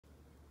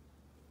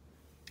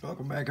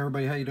Welcome back,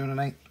 everybody. How you doing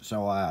tonight?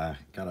 So I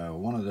got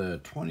one of the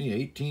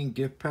 2018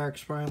 gift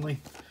packs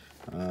finally.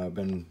 I've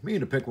been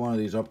meaning to pick one of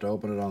these up to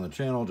open it on the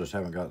channel. Just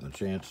haven't gotten the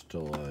chance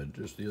till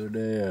just the other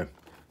day.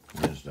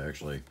 I managed to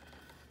actually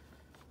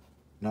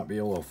not be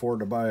able to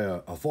afford to buy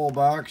a full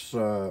box,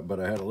 but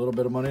I had a little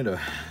bit of money to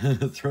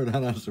throw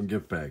down on some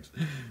gift packs.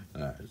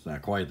 It's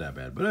not quite that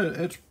bad, but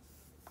it's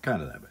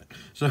kind of that bad.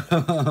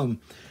 So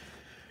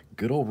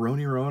good old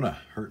Roni Rona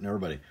hurting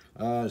everybody.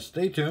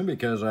 Stay tuned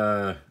because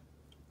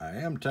I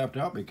am tapped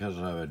out because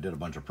I did a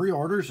bunch of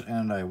pre-orders,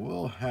 and I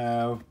will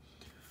have,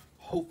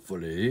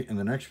 hopefully, in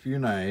the next few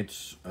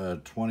nights, a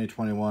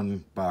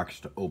 2021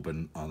 box to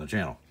open on the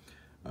channel.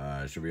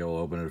 I should be able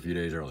to open it a few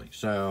days early.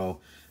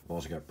 So, I've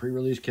also got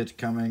pre-release kits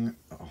coming.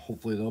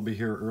 Hopefully, they'll be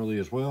here early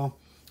as well.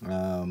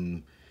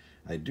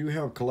 I do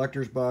have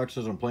collector's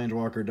boxes and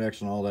Planeswalker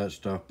decks and all that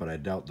stuff, but I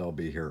doubt they'll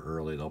be here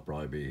early. They'll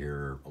probably be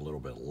here a little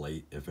bit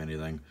late, if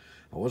anything.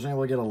 I wasn't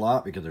able to get a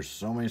lot because there's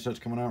so many sets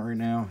coming out right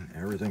now.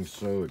 Everything's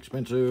so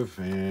expensive,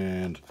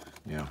 and,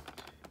 you know,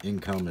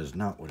 income is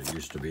not what it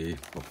used to be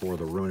before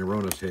the Roni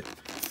Ronas hit.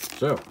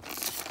 So,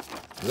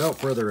 without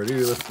further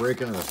ado, let's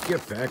break into the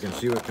gift pack and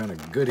see what kind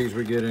of goodies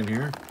we get in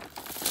here.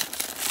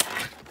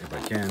 If I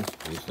can.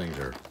 These things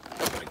are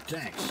like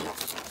tanks.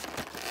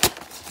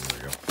 There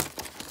we go.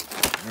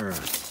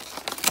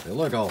 Alright. They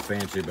look all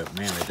fancy, but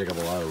man, they take up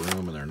a lot of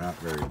room and they're not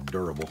very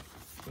durable.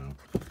 So,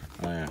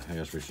 I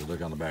guess we should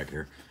look on the back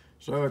here.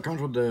 So it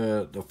comes with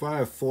the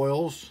 5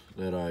 foils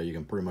that you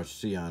can pretty much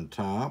see on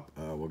top.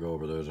 We'll go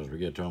over those as we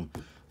get to them.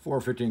 4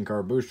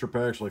 15-card booster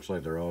packs. Looks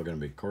like they're all going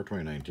to be Core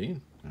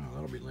 2019. Oh,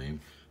 that'll be lame.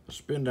 A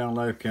spin down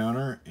life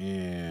counter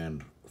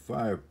and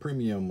 5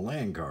 premium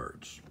land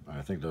cards.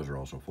 I think those are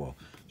also foil.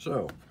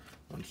 So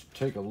let's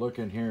take a look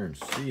in here and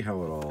see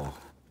how it all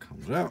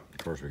comes out. Of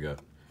course, we got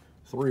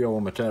 3 of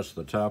them attached to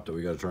the top that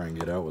we got to try and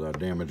get out without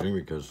damaging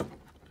because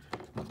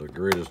not the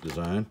greatest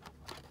design.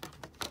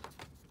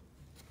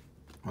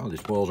 Oh,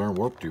 these foils aren't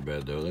warped too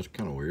bad, though. That's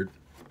kind of weird.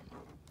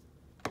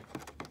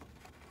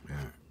 Yeah,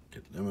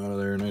 get them out of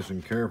there nice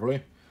and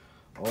carefully.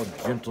 All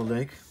gentle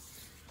like.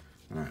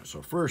 Alright,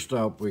 so first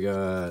up, we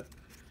got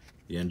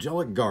the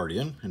Angelic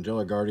Guardian.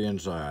 Angelic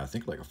Guardian's, I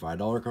think, like a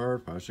 $5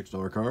 card, $5,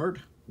 $6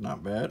 card.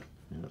 Not bad.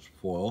 Yeah, it's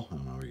foil. I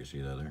don't know if you can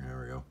see that there. There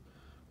we go.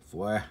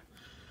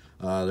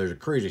 Fwah. There's a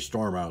crazy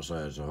storm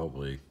outside, so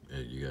hopefully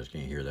you guys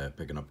can't hear that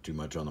picking up too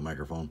much on the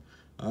microphone.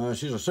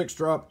 She's a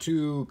 6-drop,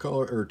 2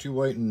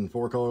 white and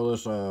 4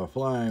 colorless,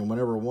 flying.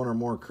 Whenever one or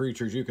more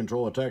creatures you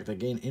control attack, they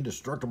gain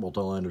indestructible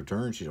till end of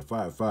turn. She's a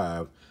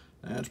 5/5.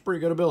 That's pretty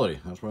good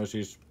ability. That's why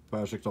she's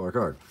 $5, $6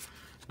 card.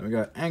 Then we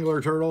got Angler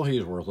Turtle.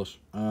 He's worthless.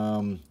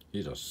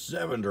 He's a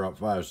 7-drop,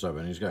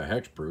 5/7. He's got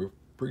hexproof.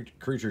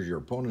 Creatures your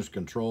opponents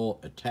control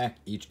attack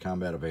each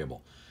combat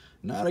available.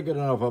 Not a good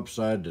enough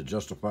upside to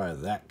justify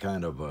that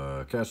kind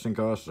of casting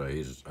cost.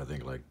 He's, I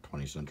think, like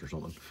 20 cents or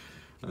something.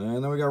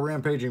 And then we got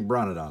Rampaging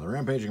Bronodon. The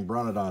Rampaging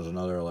Bronodon is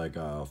another like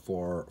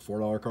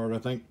 $4 card, I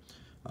think.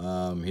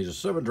 He's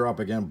a 7-drop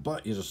again,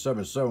 but he's a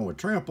 7/7 with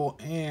trample,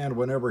 and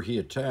whenever he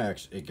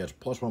attacks, it gets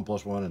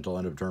 +1/+1 until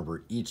end of turn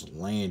for each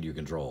land you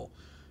control.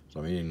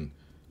 So I mean,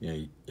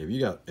 you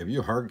know, if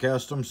you hard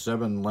cast him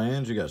 7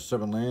 lands, you got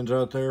 7 lands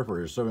out there for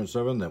your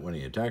 7/7. That when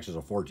he attacks is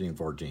a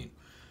 14/14.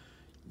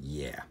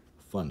 Yeah,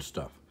 fun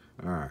stuff.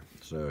 All right,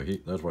 so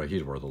that's why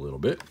he's worth a little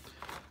bit.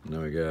 And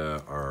then we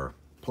got our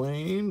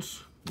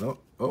planes.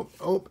 Nope.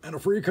 Oh, and a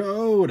free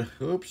code.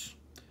 Oops.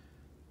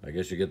 I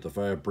guess you get the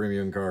 5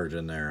 premium cards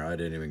in there. I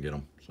didn't even get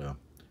them, so.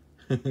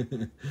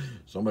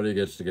 Somebody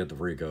gets to get the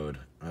free code.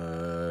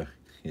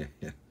 Yeah.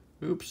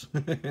 Oops.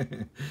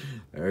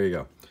 There you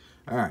go.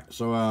 All right,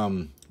 so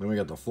then we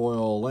got the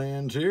foil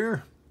lands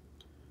here.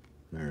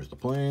 There's the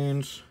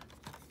planes.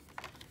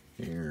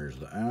 Here's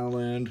the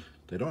island.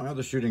 They don't have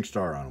the shooting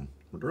star on them.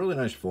 But really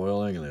nice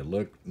foiling, and they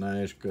look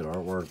nice, good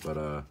artwork,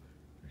 but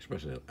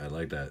especially I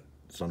like that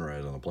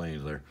sunrise on the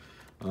plains there.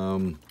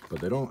 But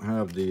they don't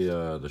have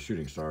the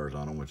shooting stars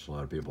on them, which a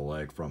lot of people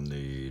like from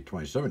the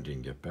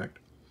 2017 gift pack.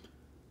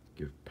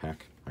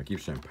 I keep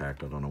saying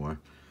packed, I don't know why.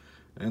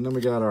 And then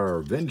we got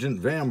our Vengeant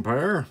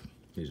Vampire.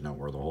 He's not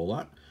worth a whole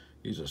lot.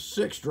 He's a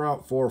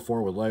 6-drop,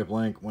 4/4 with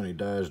lifelink. When he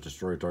dies,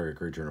 destroy target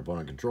creature an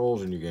opponent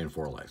controls, and you gain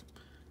 4 life.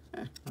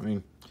 I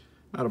mean,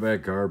 not a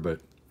bad card, but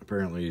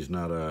apparently he's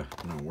not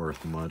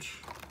worth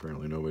much.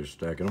 Apparently nobody's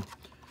stacking him.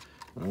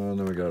 And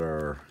then we got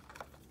our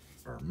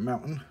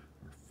mountain,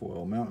 our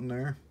foil mountain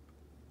there.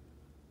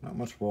 Not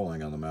much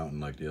foiling on the mountain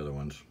like the other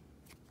ones.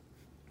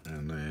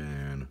 And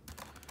then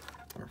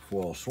our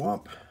foil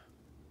swamp.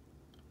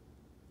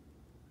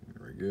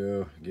 There we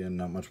go. Again,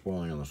 not much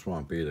foiling on the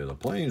swamp either. The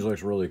plains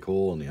looks really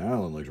cool and the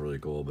island looks really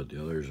cool, but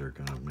the others are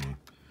kind of meh.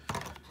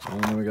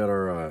 And then we got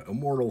our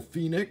Immortal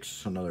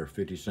Phoenix, another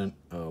 50-cent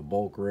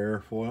bulk rare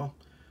foil.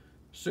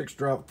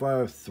 6-drop,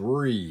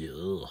 5/3.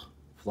 Ugh.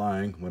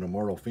 Flying. When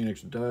Immortal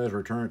Phoenix dies,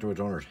 return it to its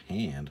owner's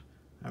hand.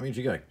 That means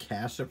you gotta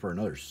cast it for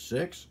another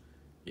 6?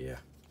 Yeah,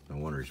 no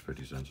wonder he's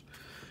 50 cents.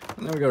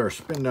 And then we got our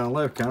spin down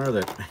life counter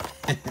that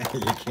you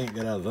can't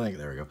get out of the thing.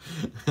 There we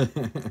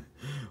go.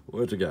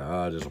 What's it got?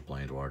 Ah, just a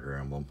Planeswalker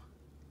emblem.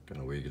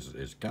 kind of weak.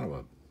 It's kind of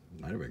a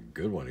not even a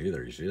good one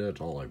either. You see that?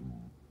 It's all like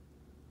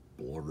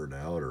blurred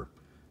out or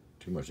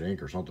too much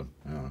ink or something.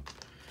 I don't know.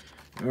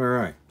 All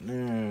right,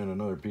 and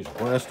another piece of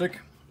plastic.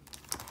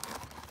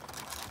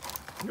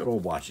 Good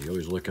old Watchy,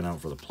 always looking out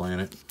for the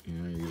planet, you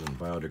know, using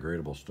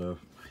biodegradable stuff.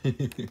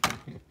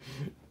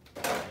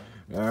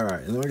 All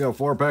right, and then we got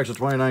 4 packs of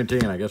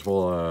 2019. I guess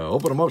we'll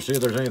open them up, see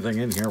if there's anything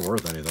in here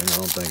worth anything. I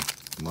don't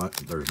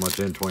think there's much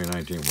in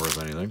 2019 worth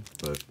anything,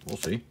 but we'll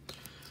see.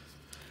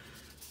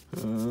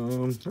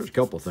 There's a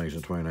couple things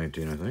in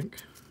 2019, I think,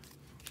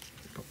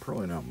 but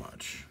probably not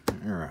much.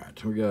 All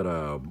right, we got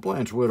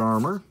Blanchwood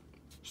Armor,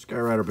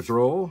 Skyrider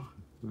Patrol,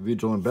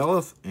 Vigilant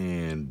Belith,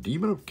 and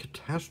Demon of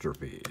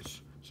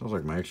Catastrophes. Sounds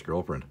like my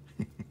ex-girlfriend.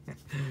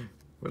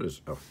 What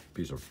is a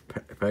piece of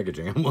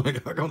packaging? I'm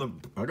like, how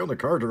come the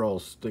cards are all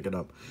sticking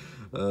up?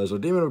 So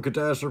Demon of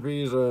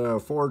Catastrophes,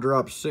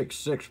 4-drop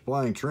 6/6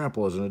 flying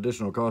trample as an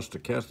additional cost to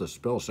cast the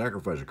spell,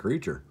 sacrifice a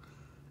creature.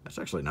 That's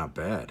actually not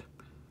bad.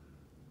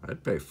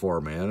 I'd pay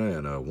 4 mana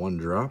and a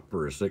 1-drop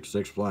for a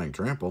 6/6 flying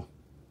trample.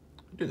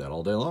 I'd do that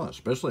all day long,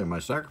 especially in my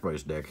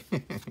sacrifice deck.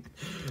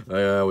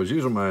 I was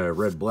using my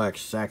red-black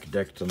sack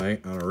deck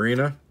tonight on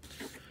Arena.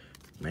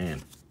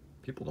 Man,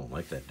 people don't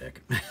like that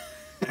deck.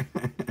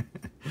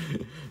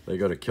 They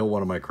go to kill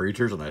one of my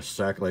creatures and I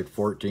sack like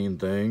 14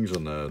 things,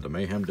 and the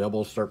Mayhem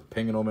Devils start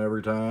pinging them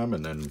every time,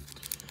 and then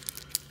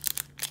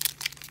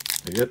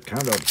they get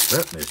kind of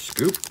upset and they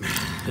scoop.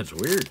 It's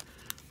weird.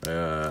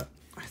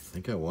 I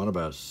think I won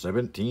about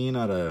 17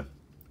 out of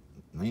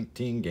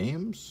 19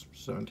 games,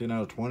 17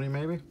 out of 20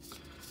 maybe.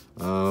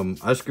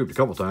 I scooped a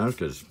couple times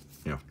because,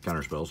 you know,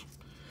 counter spells.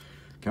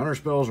 Counter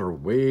spells are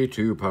way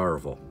too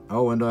powerful.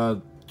 Oh,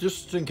 and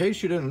just in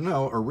case you didn't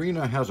know,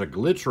 Arena has a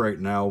glitch right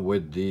now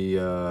with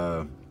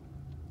the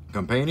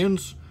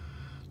companions.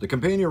 The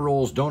companion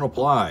rules don't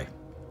apply.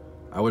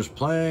 I was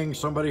playing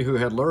somebody who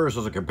had Lurrus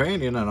as a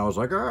companion, and I was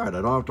like, all right, I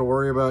don't have to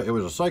worry about, it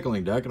was a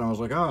cycling deck, and I was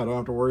like, oh, I don't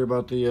have to worry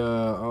about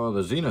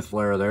the Zenith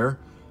Flare there.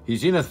 He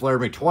Zenith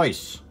Flared me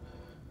twice.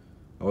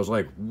 I was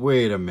like,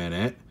 wait a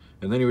minute.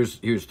 And then he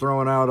was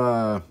throwing out,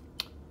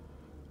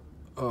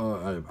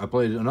 I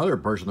played another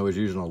person that was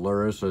using a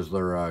Lurrus as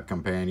their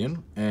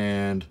companion,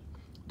 and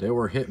they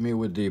were hitting me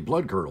with the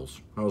Blood Curdles.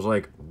 I was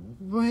like,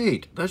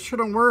 wait, that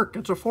shouldn't work.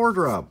 It's a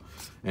 4-drop.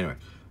 Anyway,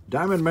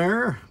 Diamond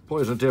Mare,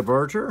 Poison Tip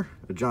Archer,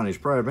 Johnny's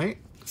Primate,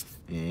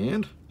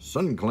 and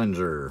Sun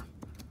Cleanser.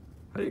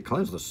 How do you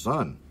cleanse the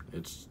sun?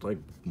 It's like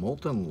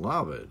molten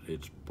lava.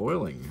 It's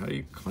boiling. How do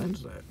you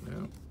cleanse that?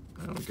 No,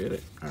 I don't get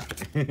it. All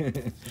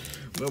right.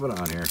 Moving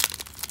on here.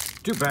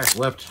 2 packs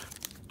left.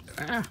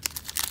 Ah.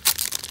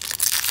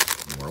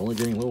 We're only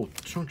getting little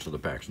chunks of the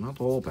packs, not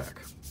the whole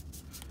pack.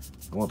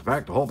 I want the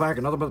pack, the whole pack,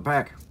 and nothing but the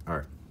pack. All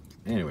right.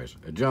 Anyways,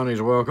 Johnny's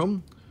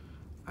Welcome.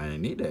 I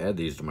need to add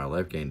these to my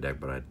life gain deck,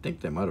 but I think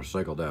they might have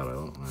cycled out. I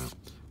don't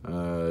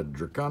know.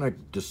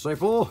 Draconic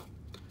Disciple,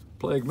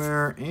 Plague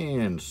Mare,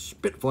 and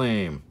Spit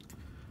Flame,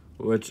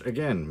 which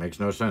again makes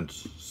no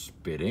sense.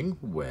 Spitting,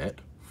 wet,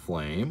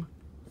 flame,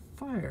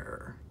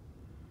 fire.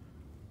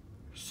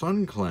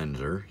 Sun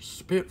Cleanser,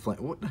 Spit Flame.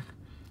 What?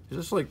 Is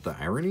this like the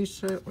Irony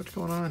set? What's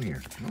going on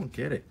here? I don't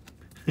get it.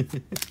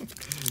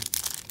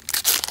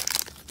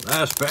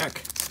 Last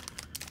pack.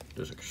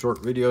 Just a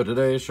short video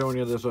today showing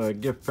you this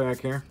gift pack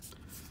here.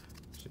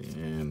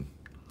 And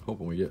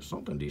hoping we get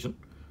something decent.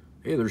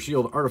 Aether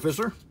Shield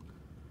Artificer,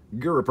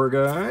 Gurriper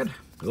Guide,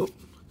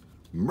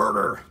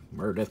 Murder,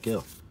 Death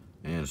Kill,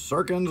 and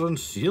Sarkhan's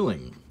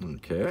Unsealing.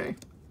 Okay,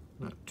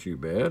 not too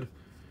bad.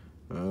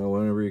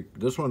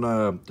 This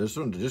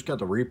one just got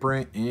the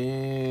reprint,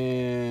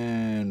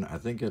 and I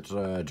think it's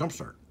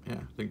Jumpstart. Yeah,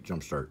 I think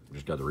Jumpstart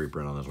just got the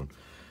reprint on this one.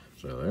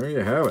 So there you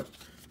have it.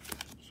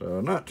 So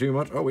not too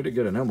much. Oh, we did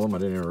get an emblem. I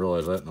didn't even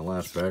realize that in the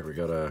last pack. We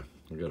got a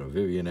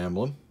Vivian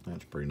emblem.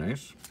 That's pretty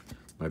nice.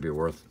 Might be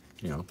worth,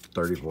 you know,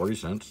 30, 40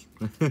 cents.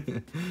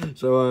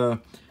 So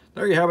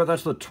there you have it.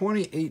 That's the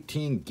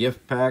 2018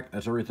 gift pack.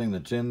 That's everything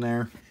that's in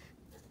there.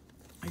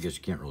 I guess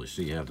you can't really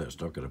see half that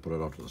stuff because I put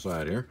it off to the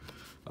side here.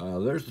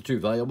 There's the 2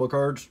 valuable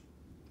cards.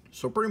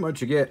 So pretty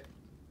much you get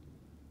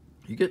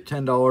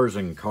 $10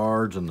 in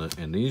cards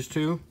in these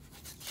 2.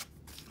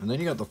 And then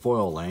you got the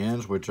foil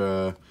lands, which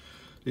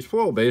these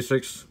foil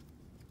basics,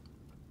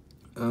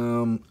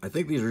 I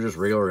think these are just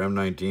regular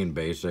M19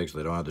 basics.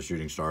 They don't have the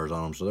shooting stars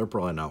on them, so they're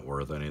probably not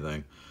worth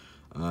anything.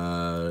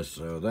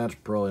 So that's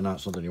probably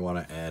not something you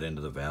want to add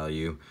into the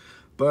value.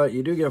 But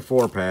you do get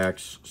 4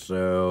 packs,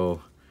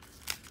 so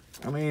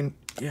I mean,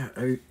 yeah,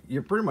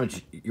 you're pretty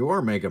much, you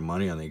are making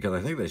money on these, because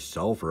I think they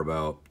sell for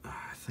about,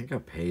 I think I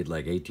paid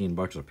like 18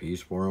 bucks a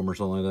piece for them or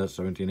something like that,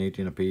 17,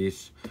 18 a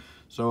piece.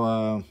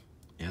 So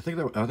yeah, I think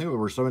they were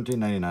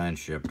 $17.99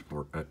 shipped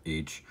for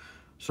each.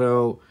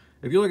 So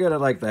if you look at it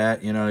like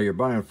that, you know, you're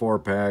buying 4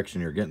 packs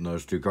and you're getting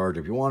those 2 cards.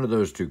 If you wanted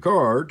those 2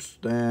 cards,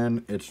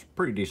 then it's a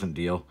pretty decent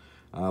deal.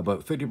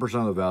 But 50%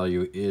 of the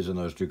value is in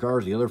those 2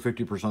 cards. The other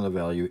 50% of the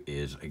value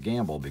is a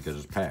gamble because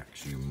it's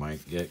packs. You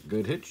might get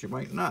good hits, you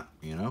might not,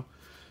 you know.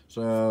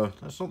 So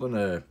that's something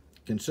to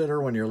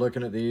consider when you're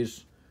looking at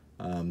these.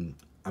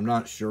 I'm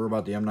not sure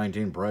about the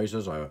M19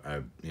 prices. You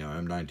know,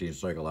 M19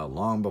 cycled out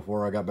long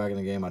before I got back in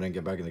the game. I didn't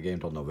get back in the game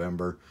until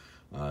November.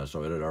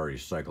 So it had already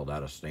cycled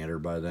out of standard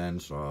by then.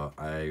 So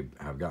I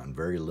have gotten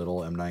very little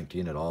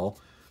M19 at all.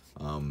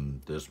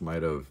 This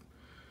might have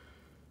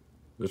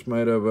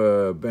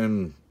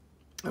been,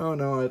 oh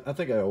no, I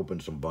think I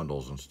opened some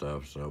bundles and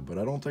stuff. So, but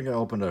I don't think I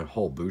opened a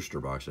whole booster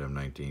box of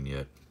M19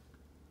 yet.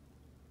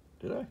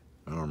 Did I?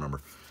 I don't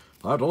remember.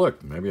 I'll have to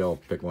look. Maybe I'll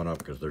pick one up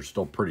because they're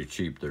still pretty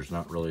cheap. There's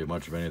not really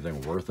much of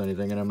anything worth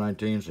anything in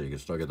M19, so you can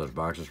still get those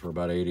boxes for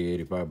about 80,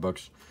 85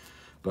 bucks.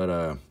 But,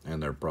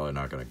 and they're probably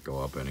not going to go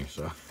up any,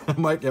 so I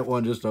might get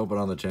one just to open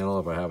on the channel.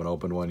 If I haven't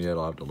opened one yet,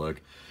 I'll have to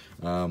look.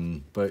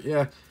 But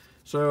yeah,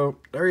 so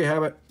there you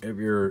have it. If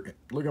you're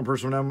looking for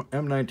some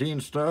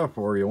M19 stuff,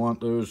 or you want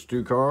those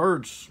 2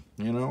 cards,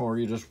 you know, or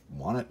you just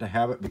want it to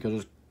have it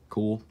because it's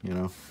cool, you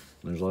know,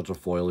 there's lots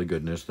of foily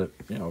goodness that,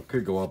 you know,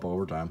 could go up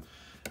over time.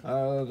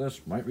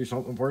 This might be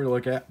something for you to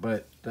look at,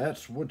 but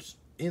that's what's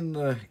in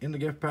the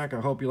gift pack.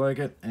 I hope you like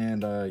it.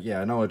 And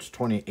yeah, I know it's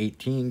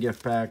 2018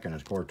 gift pack and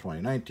it's core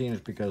 2019.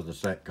 It's because the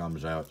set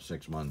comes out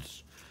 6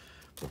 months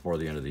before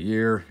the end of the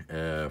year.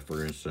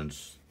 For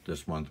instance,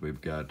 this month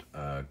we've got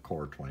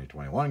core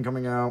 2021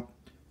 coming out,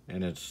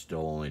 and it's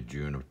still only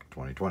June of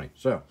 2020.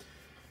 So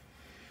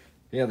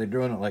yeah, they're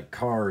doing it like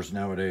cars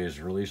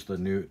nowadays. Release the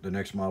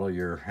next model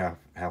year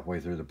halfway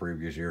through the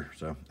previous year.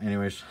 So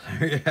anyways,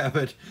 there you have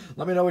it.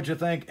 Let me know what you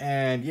think.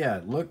 And yeah,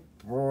 look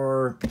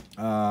for,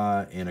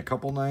 in a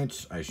couple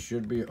nights, I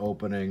should be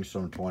opening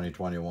some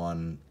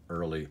 2021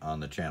 early on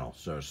the channel.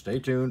 So stay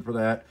tuned for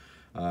that.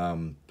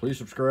 Please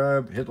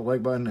subscribe, hit the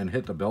like button, and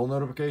hit the bell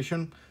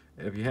notification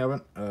if you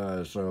haven't.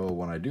 So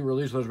when I do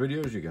release those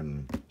videos, you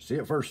can see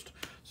it first.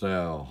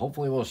 So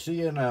hopefully we'll see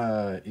you in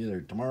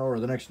either tomorrow or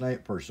the next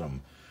night for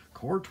some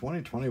Core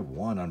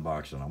 2021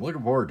 unboxing. I'm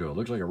looking forward to it.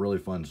 Looks like a really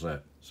fun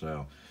set.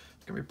 So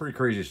it's going to be a pretty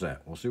crazy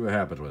set. We'll see what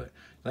happens with it.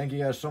 Thank you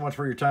guys so much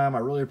for your time. I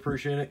really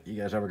appreciate it. You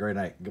guys have a great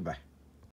night. Goodbye.